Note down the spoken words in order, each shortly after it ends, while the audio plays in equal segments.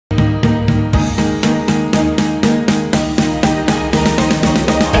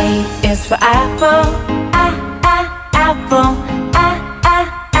for apple, apple,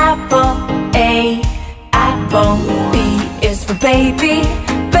 apple. A, apple. B is for baby,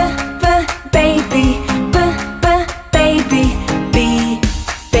 baby, baby. B,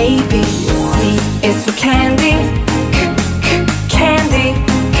 baby. C is for candy, candy,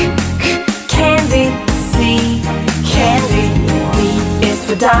 candy. C, candy. D is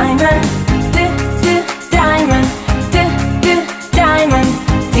for diamond, diamond, diamond.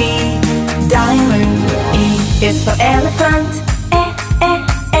 D, diamond. E is for elephant,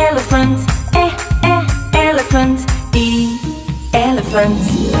 elephant, elephant. E, elephant.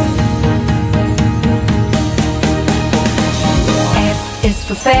 F is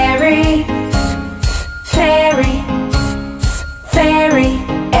for fairy, fairy, fairy.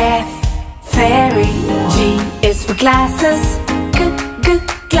 F, fairy. G is for glasses,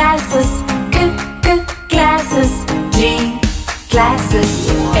 glasses, glasses. G, glasses.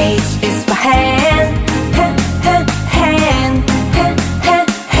 H is for hand, hand,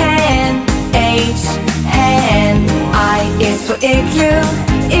 hand. H, hand. I is for igloo,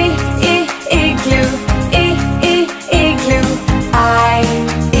 igloo, igloo. I,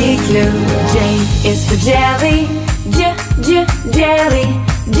 igloo. J is for jelly, jelly,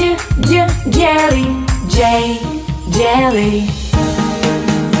 jelly. J, jelly.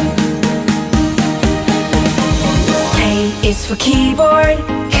 K is for keyboard,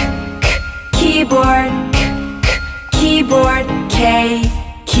 keyboard, keyboard. K,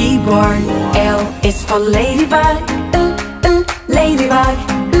 keyboard. L is for ladybug, ladybug,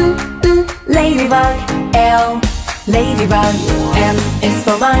 ladybug. L, ladybug. M is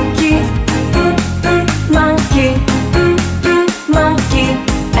for monkey, monkey, monkey.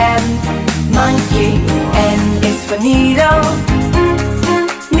 M, monkey. N is for needle,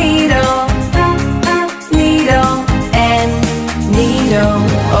 needle, needle. N, needle.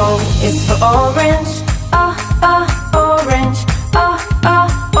 O is for orange, orange,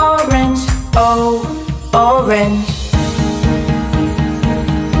 orange. O, orange.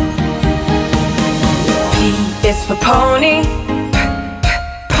 P is for pony,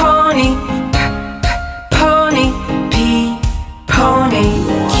 pony, pony. P, pony.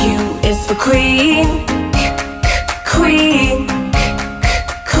 Q is for queen, queen,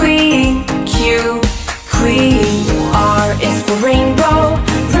 queen. Q, queen. R is for rainbow,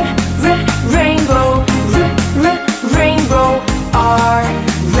 rainbow, rainbow. R,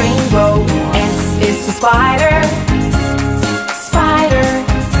 rainbow. S is for spider, spider,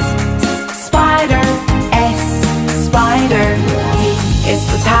 spider. S, spider. T is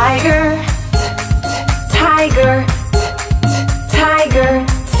for tiger, tiger, tiger.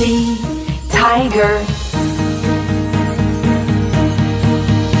 T, tiger.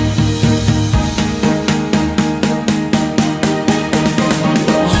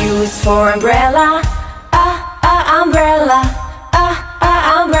 U is for umbrella, umbrella,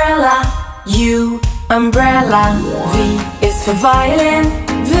 umbrella. U, umbrella. V is for violin,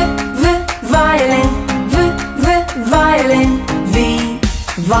 violin, violin. V,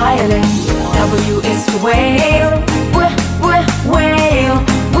 violin. W is for whale, whale,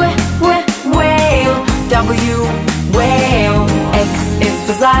 whale. W, whale. X is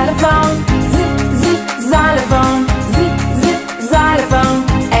for xylophone, xylophone, xylophone.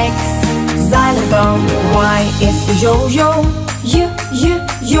 X, xylophone. Y is for yo-yo,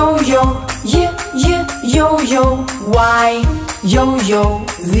 yo-yo, yo-yo. Y, yo-yo.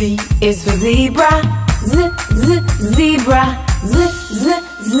 Z is for zebra, zebra,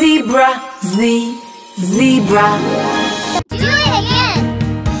 zebra. Z, zebra. Do it again!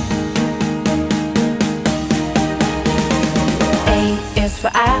 A is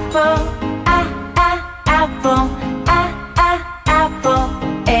for apple, apple, apple.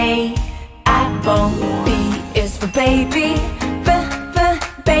 A, apple. B is for baby,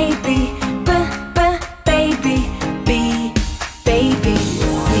 baby, baby. B, baby.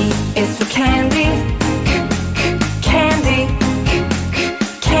 C is for candy, candy,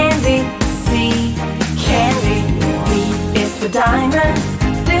 candy. C, candy. D is for diamond,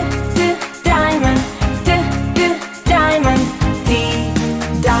 diamond, diamond. D,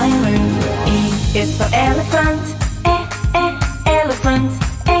 diamond. E is for elephant, elephant,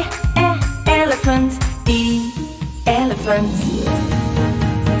 elephant. E, elephant.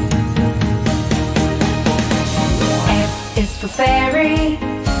 F is for fairy,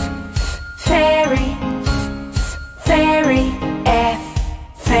 fairy, fairy. F,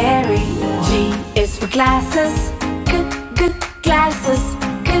 fairy. G is for glasses, glasses,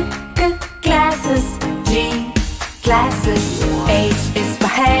 glasses. G, glasses. H is for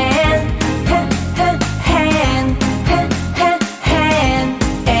hand, hand, hand.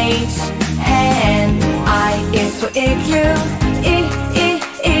 H,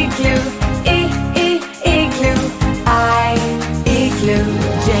 igloo.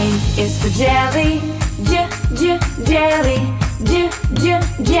 J is for jelly, jelly,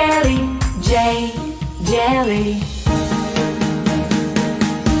 jelly, jelly.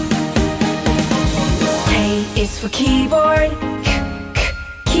 K is for keyboard,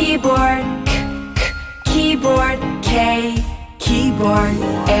 keyboard, keyboard. K, keyboard.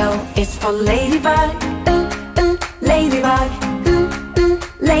 L is for ladybug, ladybug,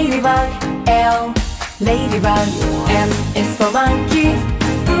 ladybug. L, ladybug. M is for monkey,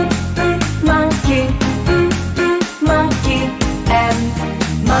 monkey, monkey. M,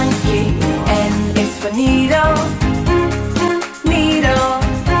 monkey. N is for needle, needle,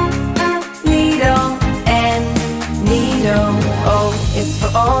 needle. N, needle. O is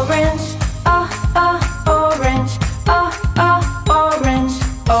for orange, orange, orange.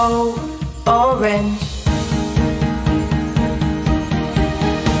 O, orange.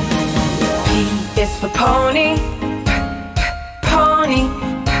 P is for pony, pony,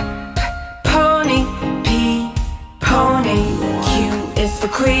 pony. P, pony. Q is for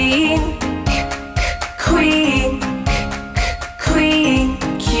queen, queen, queen.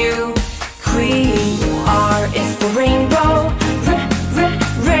 Q, queen. R is for rainbow,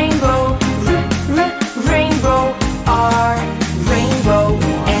 rainbow, rainbow. R, rainbow.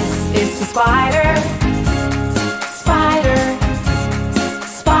 S is for spider, spider,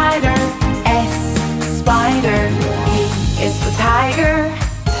 spider. S, spider. T is for tiger,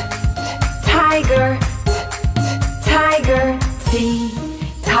 tiger, tiger. T,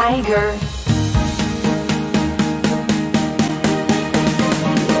 tiger.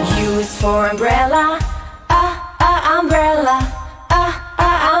 U is for umbrella, umbrella,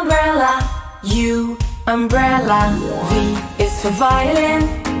 umbrella. U, umbrella. V is for violin,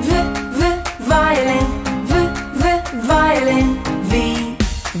 violin, violin. V,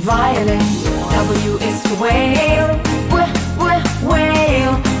 violin. W is for whale,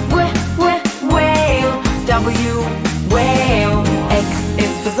 whale, whale. W, whale. X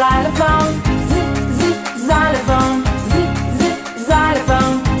is for xylophone, xylophone,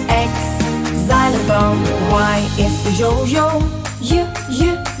 xylophone. X, xylophone. Y is for yo-yo,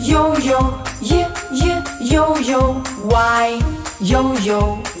 yo-yo, yo-yo. Y, yo-yo.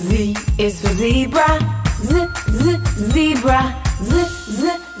 Z is for zebra, zebra,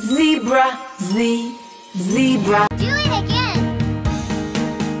 zebra. Z, zebra. Do it again.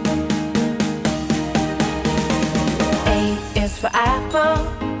 A is for apple,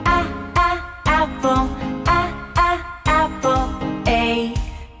 apple, apple. A,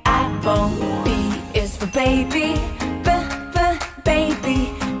 apple. B is for baby, baby,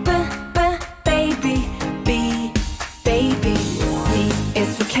 baby. B, baby. C is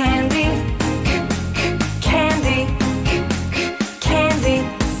for candy, candy, candy.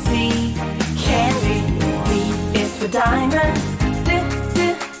 C, candy. D is for diamond,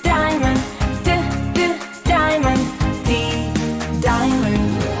 diamond, diamond. D, diamond.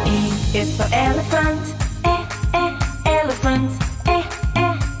 E is for elephant, elephant,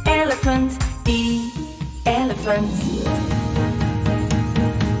 elephant. E, elephant.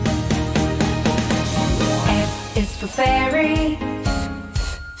 F is for fairy,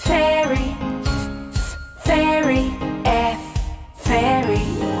 fairy, fairy. F, fairy.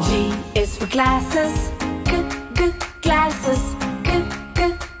 G is for glasses, glasses,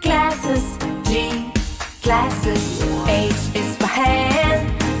 glasses. G, glasses. H is for hand,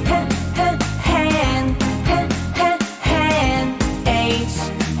 hand, hand. H,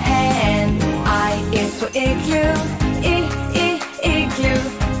 hand. I is for igloo, igloo,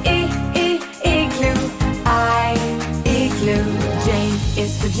 igloo. I, igloo. J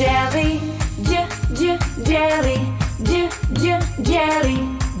is for jelly, jelly, jelly.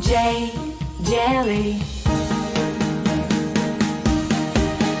 J, jelly.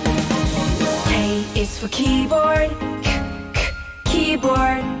 K is for keyboard,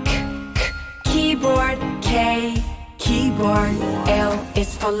 keyboard, keyboard. K, keyboard. L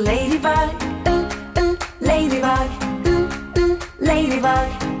is for ladybug, ladybug, ladybug.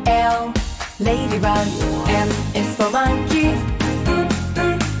 L, ladybug. M is for monkey,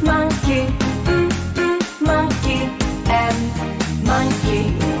 monkey, monkey. M, monkey.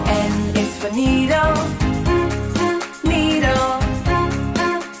 N is for needle, needle,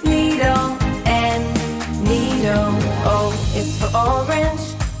 needle. N, needle. O is for orange,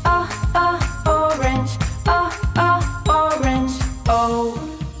 orange, orange. O,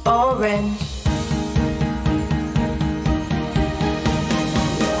 orange.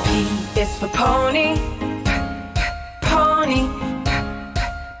 P is for pony, pony,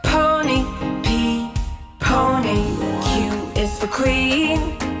 pony. P, pony. Q is for queen,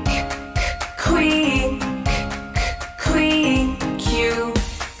 queen, queen. Q,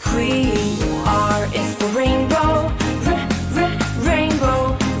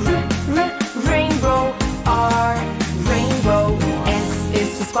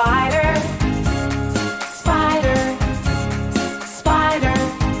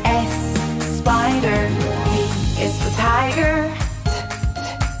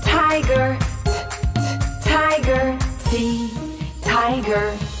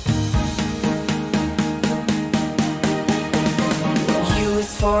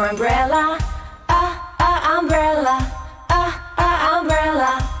 for umbrella, umbrella,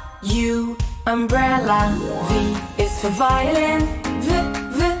 umbrella. U, umbrella. V is for violin,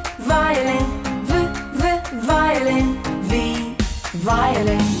 violin, violin. V,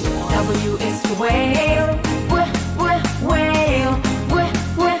 violin. W is for whale, whale,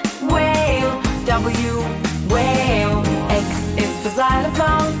 whale. W, whale. X is for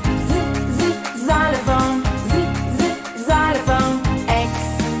xylophone, xylophone, xylophone. X,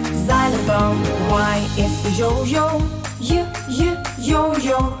 xylophone. Y is for yo-yo,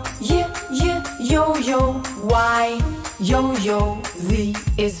 yo-yo, yo-yo. Y, yo-yo. Z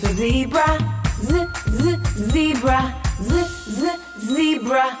is for zebra, zebra,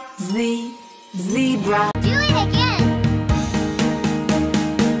 zebra. Z, zebra. Do it again.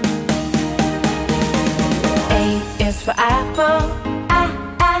 A is for apple,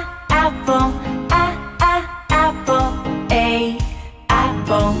 apple, apple. A,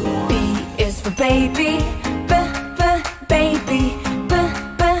 apple. B is for baby, baby,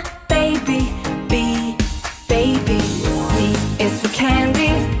 baby. B, baby. C is for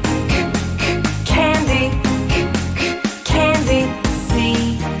candy, candy, candy.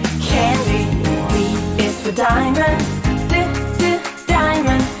 C, candy. D is for diamond,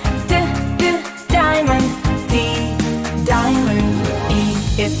 diamond, diamond. D, diamond. E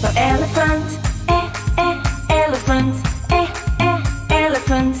is for elephant, elephant,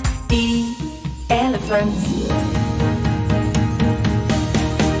 elephant. E, elephant.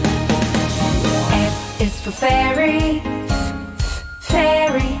 F is for fairy,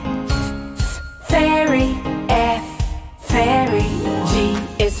 fairy, fairy. F, fairy. G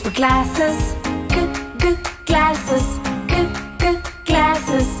is for glasses, glasses,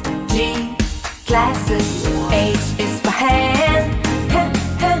 glasses. G, glasses. H is for hand,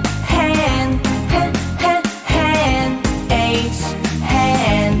 hand, hand. H,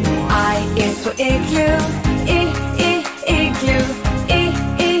 hand. I is for igloo, igloo,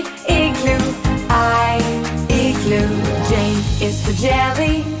 igloo. I, igloo. J is for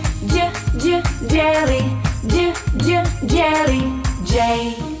jelly, jelly, jelly. J,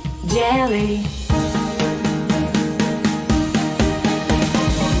 jelly.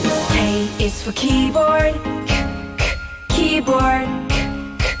 K is for keyboard, keyboard,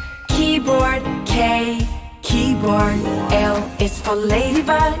 keyboard. K, keyboard. L is for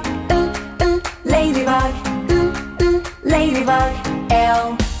ladybug, ladybug, ladybug.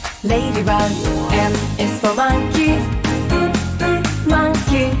 L, ladybug. M is for monkey,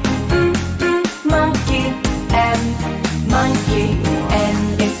 monkey, monkey. M, monkey.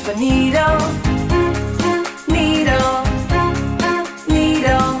 N is for needle, needle,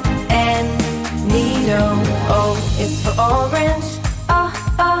 needle. N, needle. O is for orange,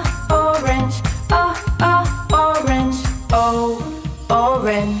 orange, orange. O,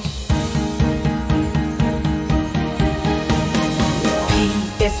 orange. P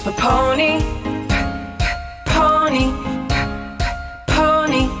is for pony, pony,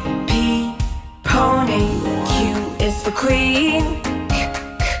 pony. P, pony. Q is for queen,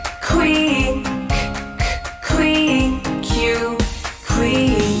 queen, queen. Q,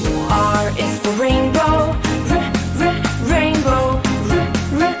 queen. R is for rainbow, rainbow,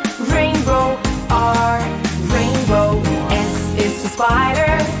 rainbow. R, rainbow. S is for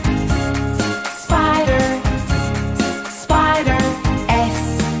spider, spider, spider. S,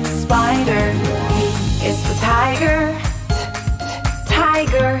 spider. T is for tiger,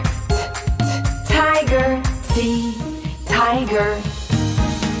 tiger, tiger. T, tiger.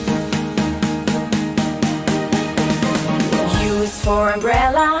 U is for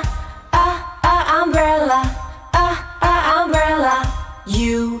umbrella, umbrella, umbrella.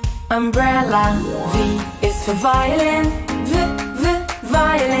 U, umbrella. V is for violin,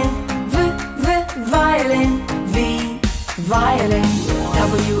 violin, violin. V, violin.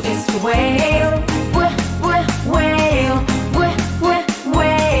 W is for whale, whale,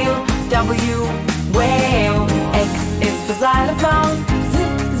 whale. W, whale. X is for xylophone,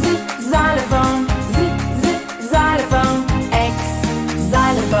 xylophone, xylophone. X,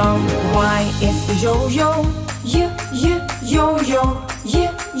 xylophone. Y is for yo-yo, yo-yo,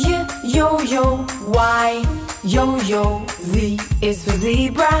 yo-yo. Y, yo-yo. Z is for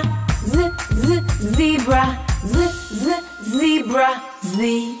zebra, zebra, zebra. Z,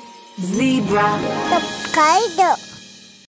 zebra. 北海道